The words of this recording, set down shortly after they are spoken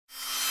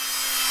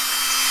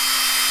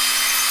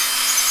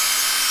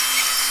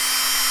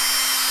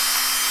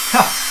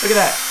Look at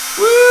that.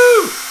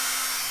 Woo!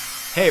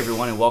 Hey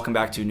everyone, and welcome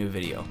back to a new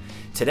video.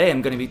 Today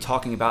I'm going to be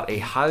talking about a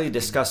highly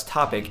discussed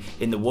topic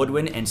in the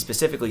woodwind and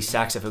specifically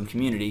saxophone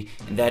community,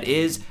 and that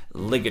is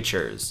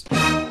ligatures.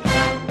 A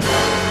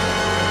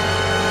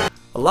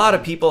lot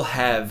of people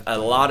have a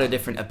lot of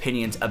different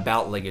opinions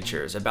about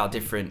ligatures, about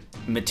different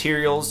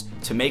materials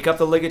to make up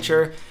the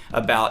ligature,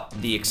 about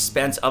the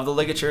expense of the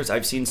ligatures.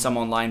 I've seen some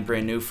online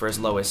brand new for as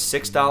low as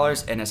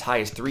 $6 and as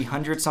high as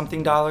 $300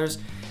 something.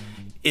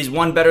 Is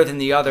one better than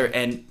the other?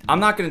 And I'm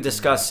not going to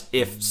discuss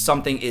if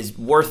something is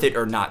worth it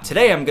or not.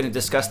 Today I'm going to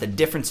discuss the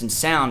difference in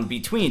sound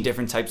between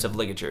different types of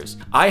ligatures.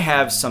 I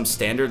have some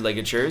standard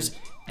ligatures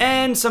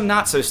and some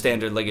not so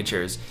standard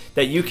ligatures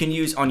that you can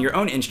use on your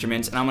own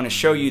instruments, and I'm going to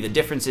show you the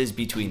differences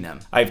between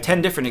them. I have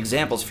 10 different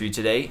examples for you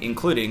today,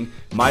 including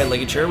my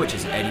ligature, which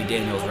is an Eddie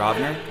Daniels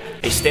Rovner,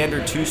 a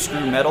standard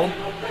 2-screw metal,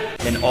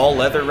 an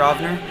all-leather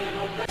Rovner,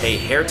 a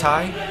hair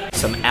tie,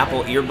 some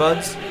Apple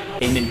earbuds,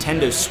 a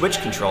Nintendo Switch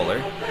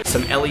controller,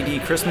 some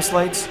LED Christmas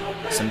lights,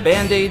 some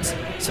Band-Aids,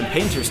 some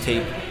painter's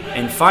tape,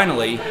 and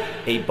finally,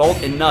 a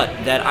bolt and nut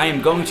that I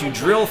am going to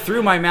drill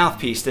through my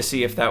mouthpiece to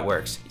see if that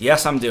works.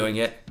 Yes, I'm doing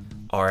it.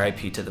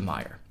 RIP to the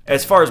Meyer.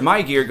 As far as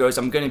my gear goes,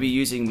 I'm going to be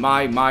using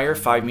my Meyer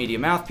 5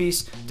 medium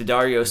mouthpiece,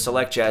 D'Addario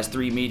Select Jazz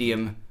 3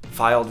 medium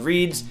filed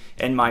reeds,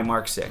 and my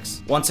Mark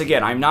 6. Once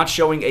again, I'm not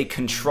showing a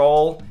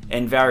control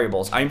and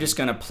variables. I'm just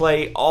going to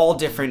play all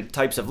different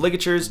types of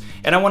ligatures,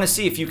 and I want to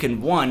see if you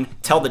can, 1,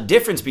 tell the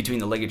difference between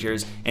the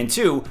ligatures, and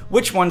 2,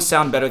 which ones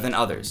sound better than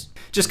others.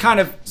 Just kind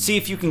of see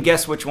if you can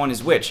guess which one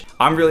is which.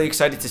 I'm really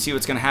excited to see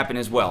what's going to happen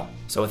as well.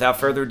 So without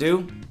further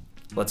ado,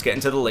 let's get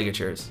into the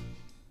ligatures.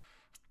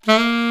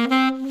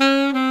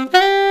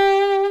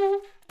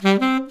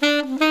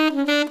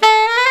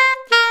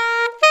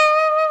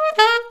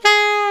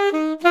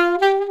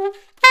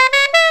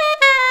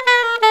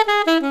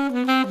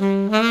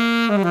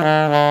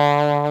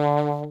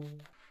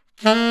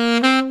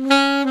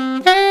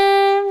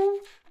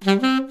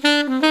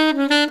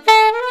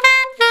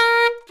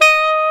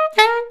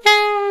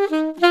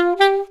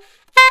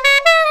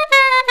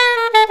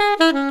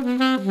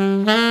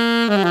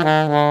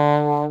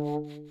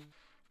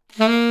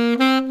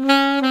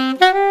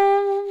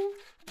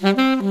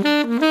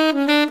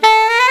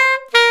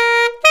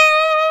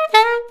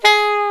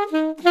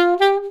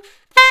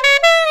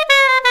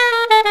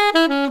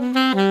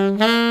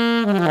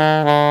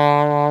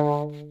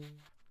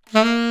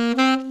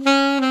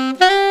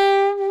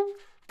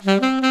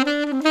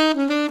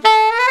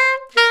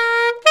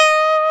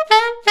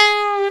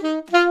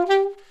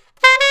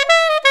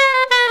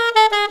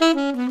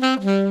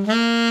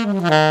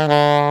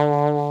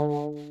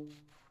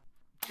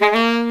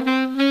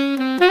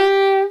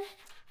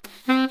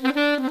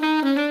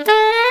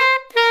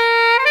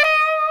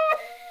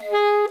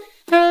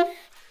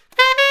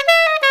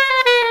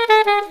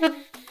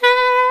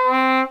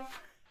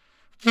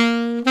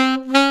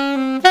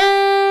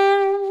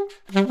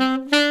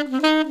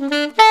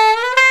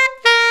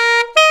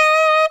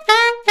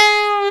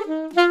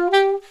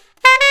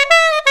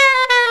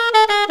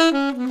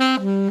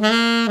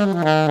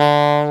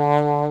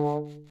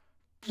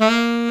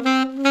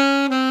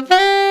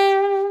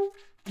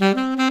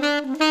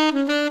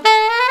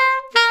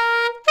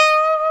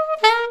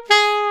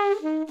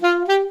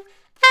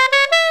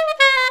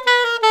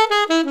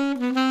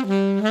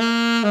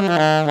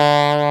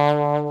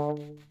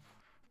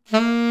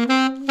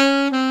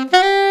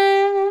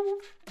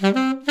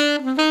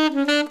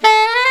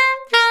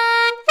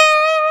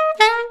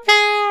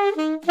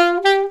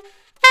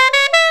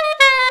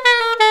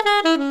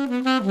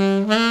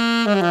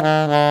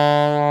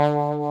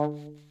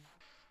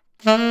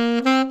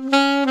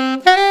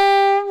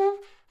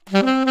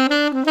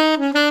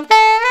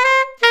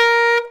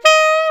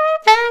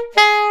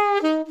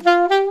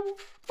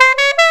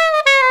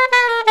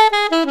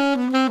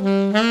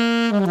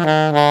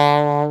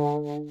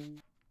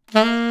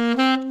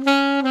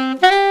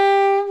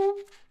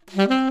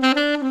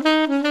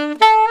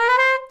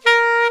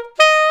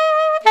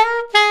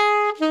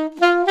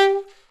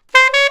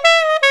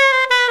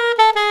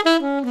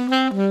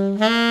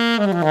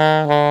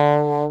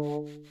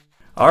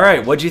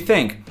 Alright, what'd you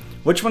think?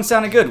 Which one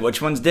sounded good?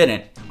 Which ones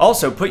didn't?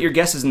 Also, put your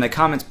guesses in the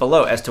comments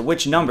below as to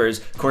which numbers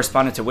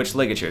corresponded to which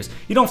ligatures.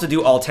 You don't have to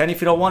do all 10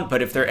 if you don't want,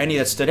 but if there are any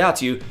that stood out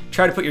to you,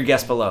 try to put your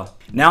guess below.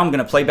 Now I'm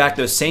going to play back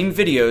those same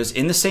videos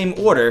in the same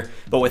order,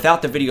 but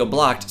without the video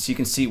blocked, so you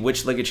can see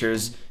which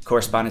ligatures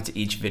corresponded to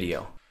each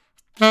video.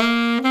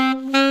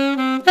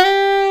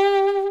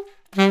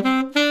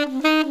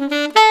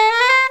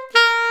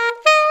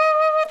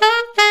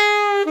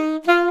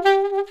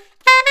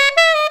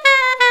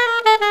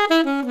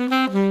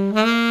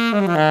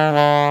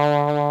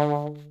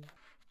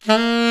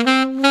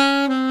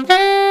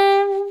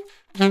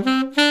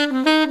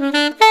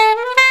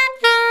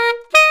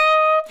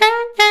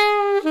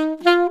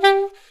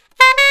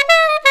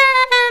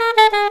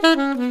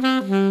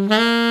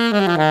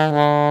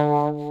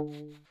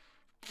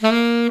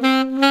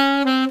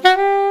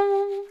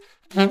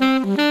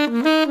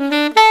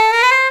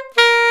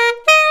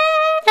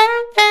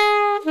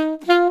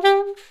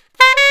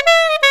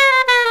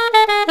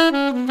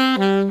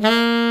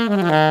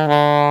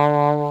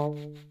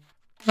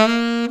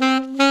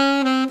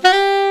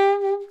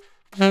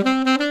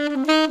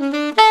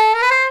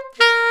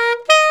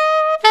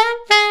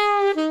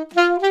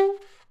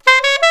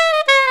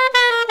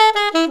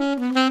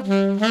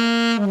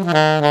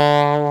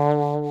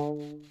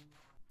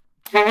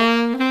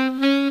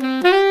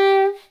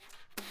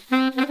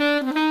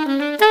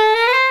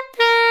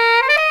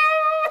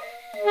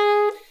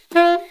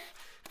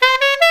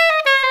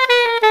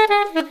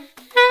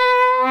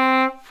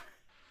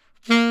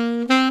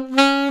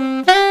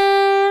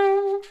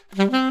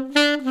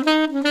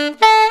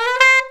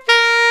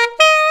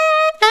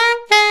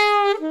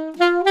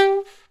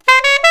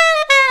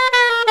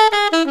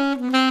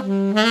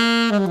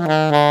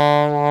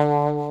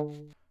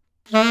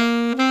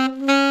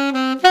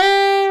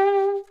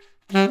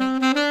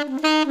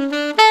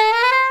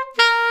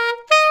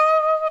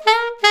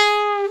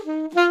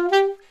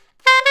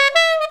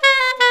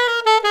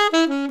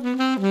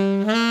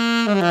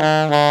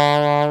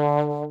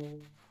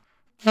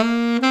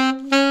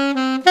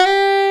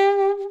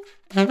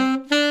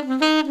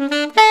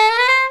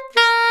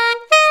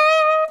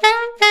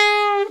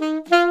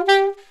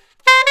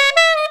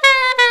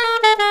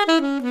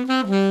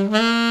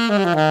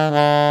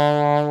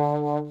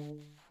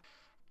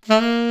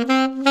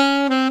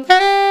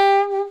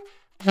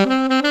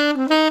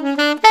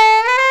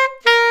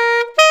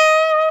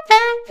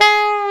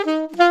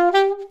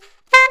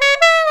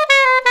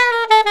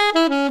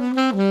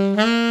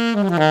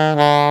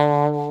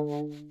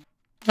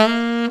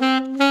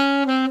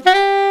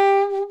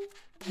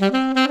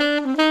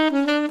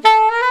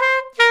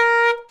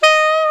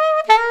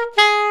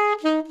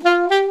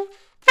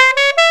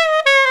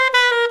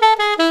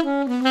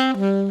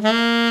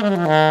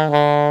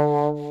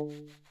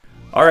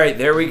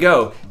 there we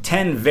go.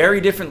 10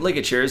 very different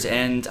ligatures,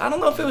 and I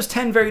don't know if it was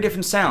 10 very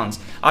different sounds.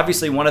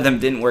 Obviously, one of them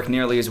didn't work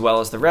nearly as well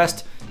as the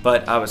rest,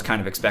 but I was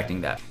kind of expecting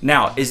that.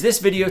 Now, is this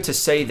video to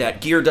say that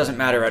gear doesn't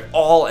matter at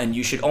all and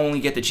you should only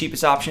get the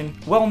cheapest option?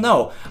 Well,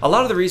 no. A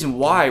lot of the reason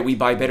why we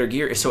buy better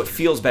gear is so it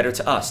feels better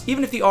to us.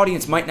 Even if the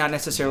audience might not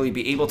necessarily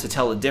be able to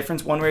tell the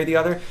difference one way or the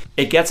other,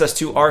 it gets us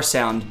to our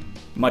sound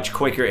much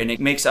quicker and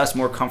it makes us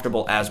more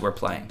comfortable as we're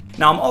playing.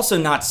 Now, I'm also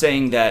not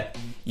saying that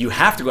you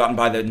have to go out and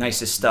buy the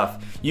nicest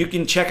stuff. You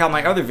can check out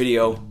my other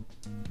video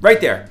right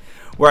there,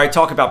 where I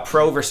talk about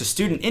pro versus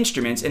student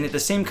instruments, and the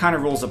same kind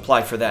of rules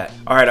apply for that.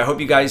 Alright, I hope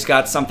you guys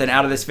got something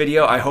out of this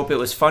video. I hope it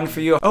was fun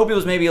for you. I hope it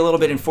was maybe a little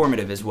bit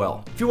informative as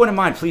well. If you wouldn't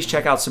mind, please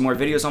check out some more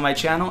videos on my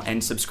channel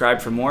and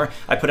subscribe for more.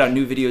 I put out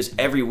new videos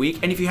every week,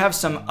 and if you have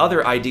some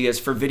other ideas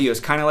for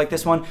videos kind of like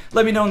this one,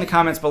 let me know in the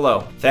comments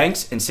below.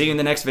 Thanks, and see you in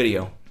the next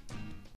video.